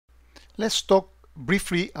Let's talk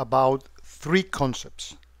briefly about three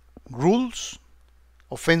concepts: rules,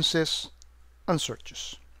 offenses, and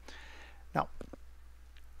searches. Now,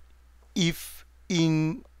 if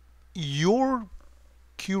in your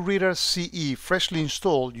QRadar CE freshly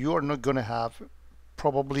installed, you are not going to have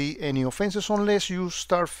probably any offenses unless you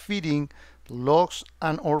start feeding logs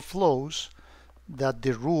and or flows that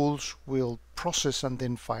the rules will process and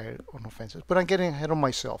then fire on offenses. But I'm getting ahead of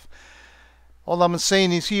myself. All I'm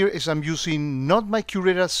saying is here is I'm using not my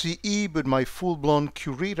QRadar CE but my full-blown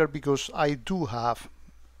QRadar because I do have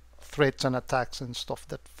threats and attacks and stuff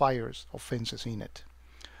that fires offenses in it.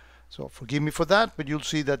 So forgive me for that, but you'll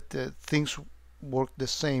see that things work the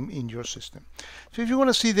same in your system. So if you want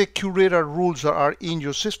to see the QRadar rules that are in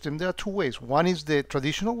your system, there are two ways. One is the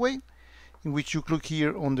traditional way, in which you click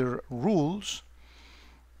here under rules,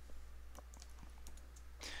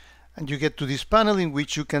 and you get to this panel in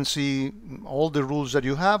which you can see all the rules that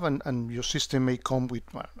you have, and your system may come with,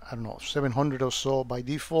 I don't know, 700 or so by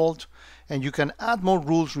default, and you can add more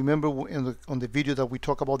rules. Remember on the video that we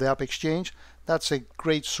talk about the App Exchange, that's a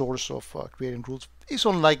great source of creating rules. It's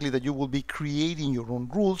unlikely that you will be creating your own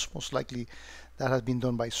rules. Most likely that has been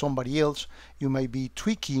done by somebody else. You may be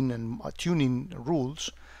tweaking and tuning rules,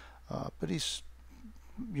 but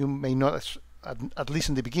you may not, at least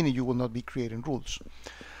in the beginning, you will not be creating rules.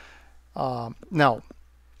 Now,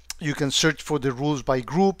 you can search for the rules by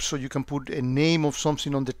group, so you can put a name of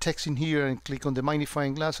something on the text in here and click on the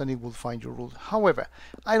magnifying glass and it will find your rules. However,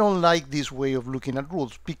 I don't like this way of looking at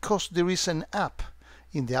rules because there is an app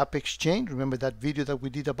in the App Exchange, remember that video that we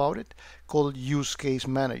did about it, called Use Case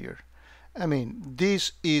Manager. I mean,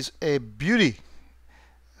 this is a beauty.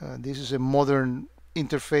 This is a modern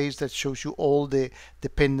interface that shows you all the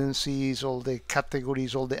dependencies, all the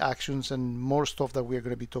categories, all the actions, and more stuff that we're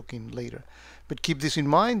going to be talking later. But keep this in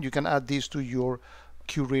mind, you can add this to your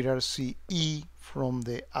QRadar CE from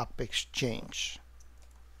the App Exchange.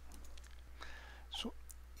 So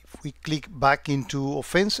if we click back into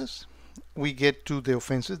offenses, we get to the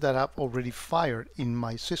offenses that I've already fired in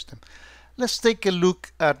my system. Let's take a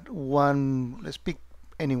look at one. Let's pick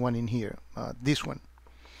anyone in here, this one.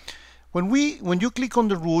 When you click on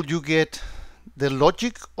the rule, you get the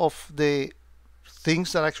logic of the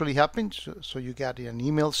things that actually happened. So you get an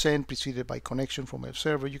email sent preceded by connection from a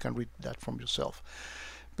server. You can read that from yourself.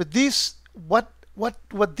 But this, what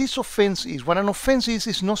this offense is, what an offense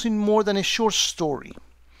is nothing more than a short story.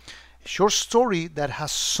 A short story that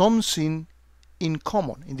has something in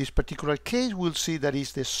common. In this particular case, we'll see that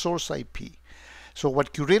is the source IP. So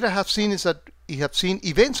what QRadar has seen is that it has seen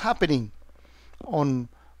events happening on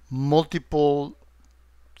multiple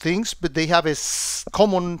things, but they have a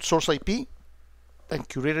common source IP, and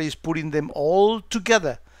QRadar is putting them all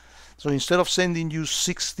together. So instead of sending you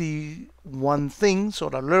 61 things or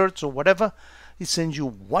alerts or whatever, it sends you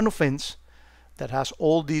one offense that has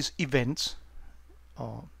all these events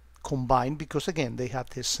combined, because again they have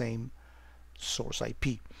the same source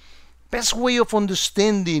IP. Best way of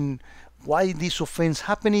understanding why this offense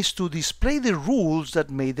happened is to display the rules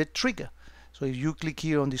that made the trigger. So if you click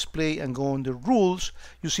here on display and go on the rules,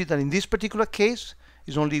 you see that in this particular case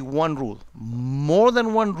is only one rule. More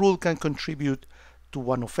than one rule can contribute to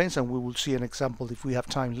one offense, and we will see an example if we have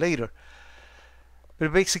time later.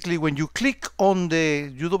 But basically, when you click on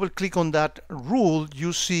you double click on that rule,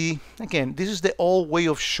 you see, again, this is the old way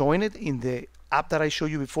of showing it. In the app that I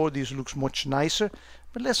showed you before, this looks much nicer,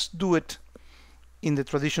 but let's do it in the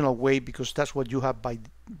traditional way because that's what you have by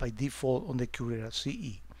default on the QRadar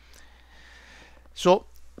CE. So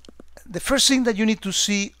the first thing that you need to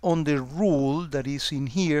see on the rule that is in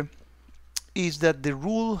here is that the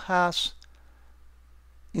rule has,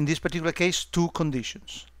 in this particular case, two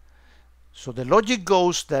conditions. So the logic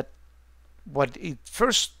goes that what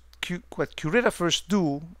QRadar first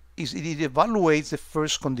do is it evaluates the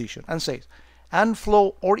first condition and says, and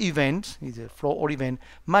flow or event, either flow or event,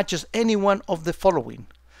 matches any one of the following.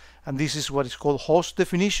 And this is what is called host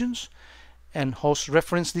definitions and host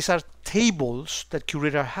reference. These are tables that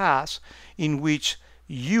QRadar has in which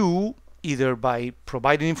you, either by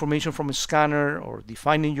providing information from a scanner or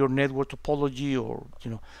defining your network topology, or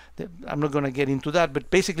I'm not going to get into that,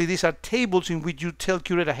 but basically these are tables in which you tell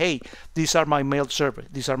QRadar, hey, these are my mail server,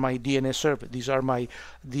 these are my DNS server, these are my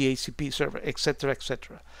DHCP server, etc.,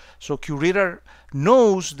 etc. So QRadar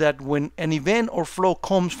knows that when an event or flow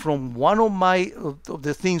comes from one of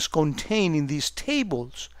the things contained in these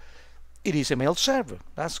tables, it is a mail server.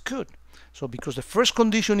 That's good. So because the first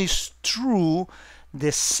condition is true,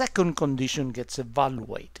 the second condition gets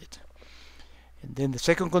evaluated. And then the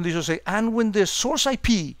second condition says, and when the source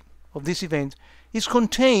IP of this event is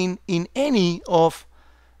contained in any of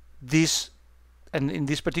this, and in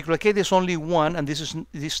this particular case there's only one, and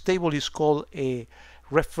this table is called a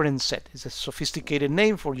reference set. It's a sophisticated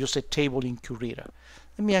name for just a table in QRadar.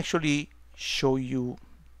 Let me actually show you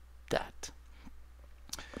that.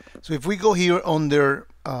 So if we go here under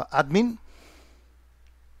admin,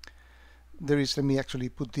 there is, let me actually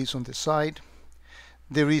put this on the side,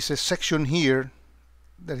 there is a section here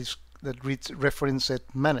that reads reference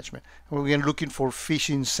set management, and we are looking for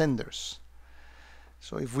phishing senders.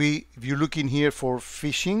 So if you look in here for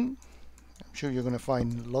phishing, I'm sure you're going to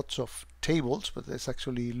find lots of tables, but let's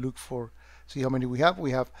actually look for, see how many we have.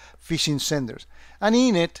 We have phishing senders, and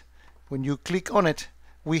in it, when you click on it,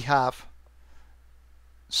 we have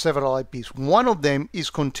several IPs. One of them is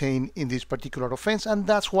contained in this particular offense, and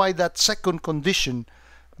that's why that second condition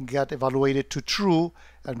got evaluated to true,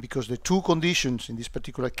 and because the two conditions in this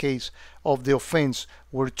particular case of the offense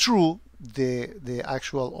were true, the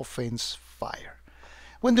actual offense fired.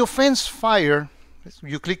 When the offense fire,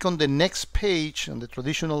 you click on the next page on the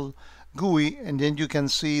traditional GUI, and then you can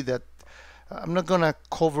see that I'm not going to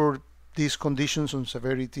cover these conditions on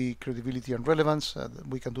severity, credibility, and relevance.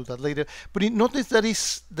 We can do that later. But notice that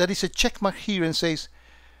is a check mark here and says,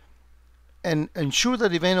 and ensure that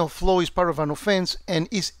the event of flow is part of an offense and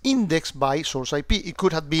is indexed by source IP. It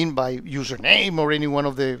could have been by username or any one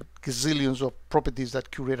of the gazillions of properties that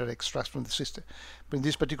QRadar extracts from the system. But in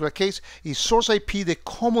this particular case, is source IP the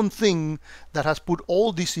common thing that has put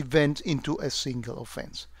all these events into a single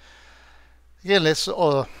offense. Again, let's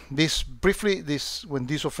this briefly. When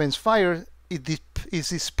this offense fires, it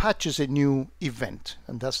dispatches a new event,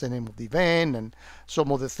 and that's the name of the event and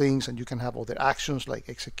some other things, and you can have other actions like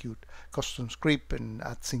execute custom script and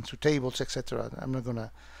add things to tables, etc.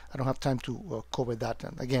 I don't have time to cover that.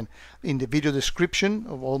 And again, in the video description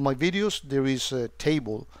of all my videos, there is a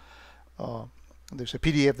table, there's a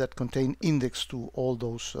PDF that contains index to all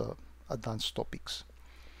those advanced topics.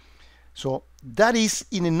 So that is,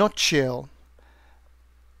 in a nutshell,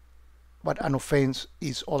 what an offense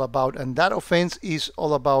is all about, and that offense is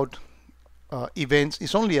all about events.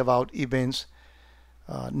 It's only about events,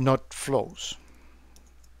 not flows.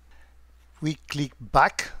 We click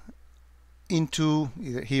back into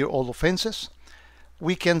here all offenses.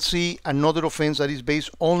 We can see another offense that is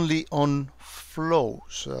based only on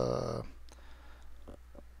flows.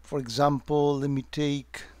 For example, let me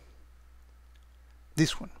take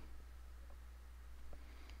this one.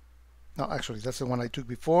 No, actually, that's the one I took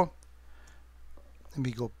before. Let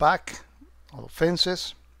me go back, all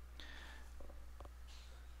offenses.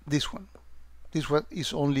 This one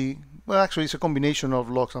is only, well, actually it's a combination of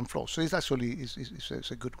logs and flows, so it's actually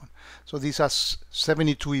it's a good one. So this has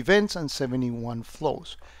 72 events and 71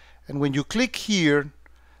 flows, and when you click here,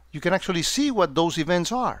 you can actually see what those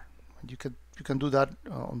events are. You can do that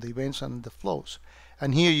on the events and the flows,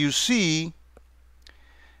 and here you see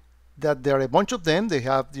that there are a bunch of them. They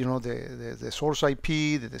have, you know, the source IP,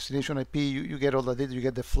 the destination IP. You get all that data. You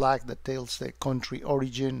get the flag that tells the country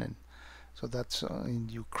origin, and so that's in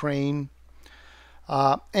Ukraine.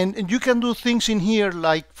 And you can do things in here,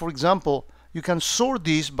 like, for example, you can sort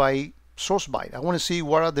these by source byte. I want to see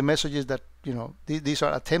what are the messages that, you know, these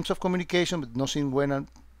are attempts of communication, but nothing went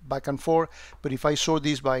back and forth. But if I sort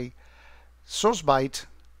these by source byte,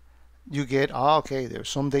 you get, okay, there's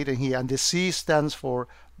some data here, and the C stands for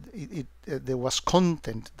there was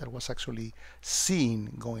content that was actually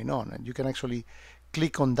seen going on, and you can actually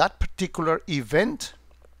click on that particular event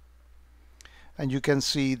and you can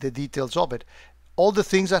see the details of it. All the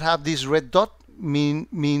things that have this red dot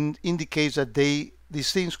indicates that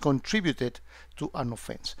these things contributed to an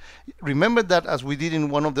offense. Remember that, as we did in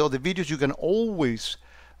one of the other videos, you can always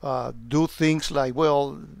do things like,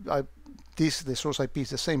 well, the source IP is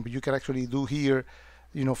the same, but you can actually do here,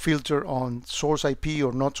 you know, filter on source IP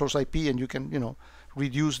or not source IP, and you can, you know,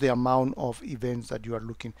 reduce the amount of events that you are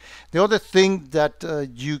looking. The other thing that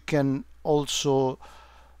you can also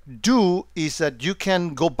do is that you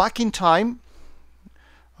can go back in time,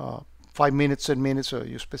 5 minutes, 10 minutes, so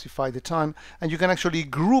you specify the time, and you can actually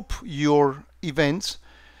group your events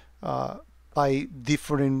by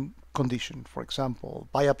different condition. For example,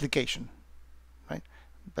 by application, right?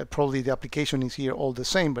 But probably the application is here all the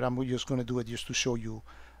same, but I'm just going to do it just to show you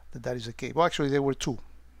that that is the case. Well, actually there were two.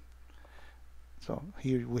 So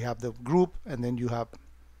here we have the group, and then you have,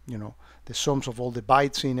 you know, the sums of all the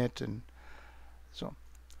bytes in it, and so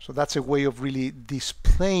that's a way of really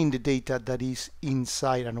displaying the data that is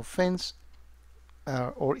inside an offense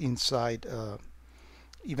or inside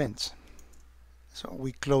events. So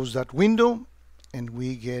we close that window and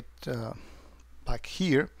we get back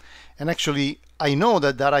here, and actually I know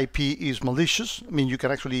that that IP is malicious. I mean, you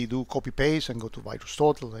can actually do copy paste and go to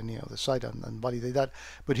VirusTotal, any other site, and validate that.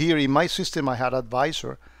 But here in my system, I had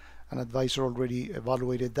Advisor, and Advisor already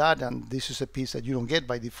evaluated that, and this is a piece that you don't get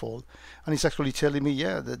by default, and it's actually telling me,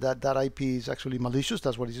 yeah, that IP is actually malicious.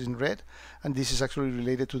 That's what is in red, and this is actually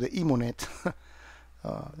related to the Emonet.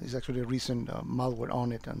 There's actually a recent malware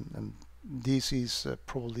on it, and this is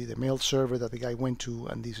probably the mail server that the guy went to,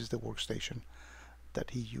 and this is the workstation that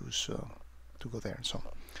he used to go there. So,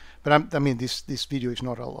 but I mean, this video is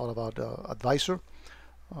not all about Advisor,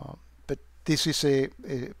 but this is a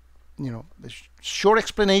short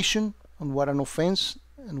explanation on what an offense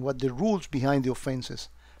and what the rules behind the offenses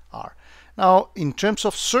are. Now, in terms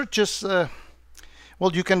of searches,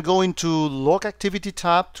 well, you can go into log activity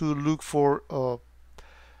tab to look for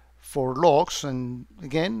logs, and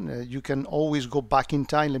again, you can always go back in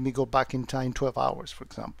time. Let me go back in time 12 hours, for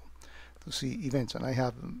example, to see events, and I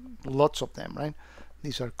have lots of them, right?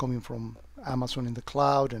 These are coming from Amazon in the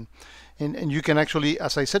cloud, and you can actually,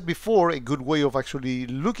 as I said before, a good way of actually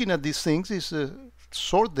looking at these things is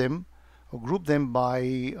sort them or group them by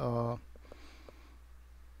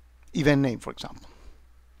event name, for example,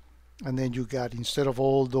 and then you got, instead of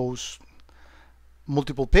all those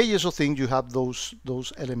multiple pages of things, you have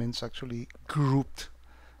those elements actually grouped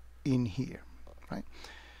in here, right?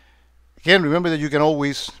 Again, remember that you can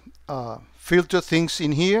always filter things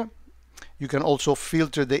in here. You can also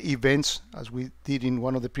filter the events, as we did in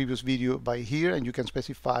one of the previous videos, by here, and you can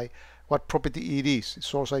specify what property it is,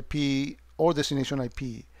 source IP or destination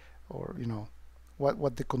IP, or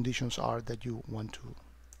what the conditions are that you want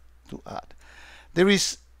to add. There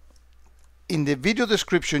is, in the video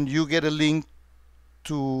description, you get a link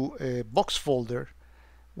to a box folder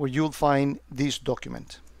where you'll find this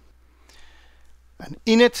document, and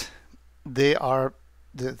in it the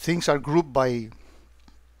things are grouped by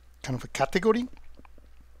kind of a category.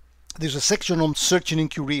 There's a section on searching in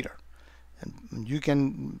QRadar, and you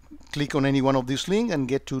can click on any one of these links and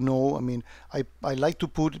get to know. I mean, I like to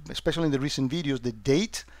put, especially in the recent videos, the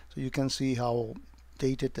date, so you can see how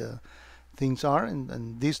dated things are,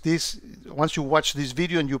 and this once you watch this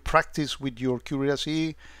video and you practice with your QRadar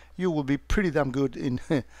CE, you will be pretty damn good in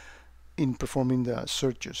in performing the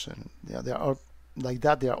searches. And yeah, there are like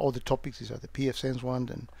that. There are other topics. These are the pfSense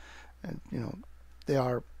one, and there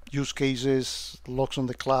are use cases, logs on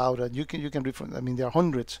the cloud, and you can refer. I mean, there are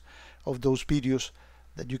hundreds of those videos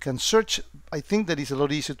that you can search. I think that it's a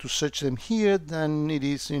lot easier to search them here than it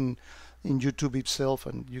is in YouTube itself,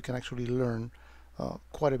 and you can actually learn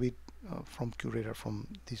quite a bit from QRadar from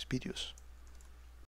these videos.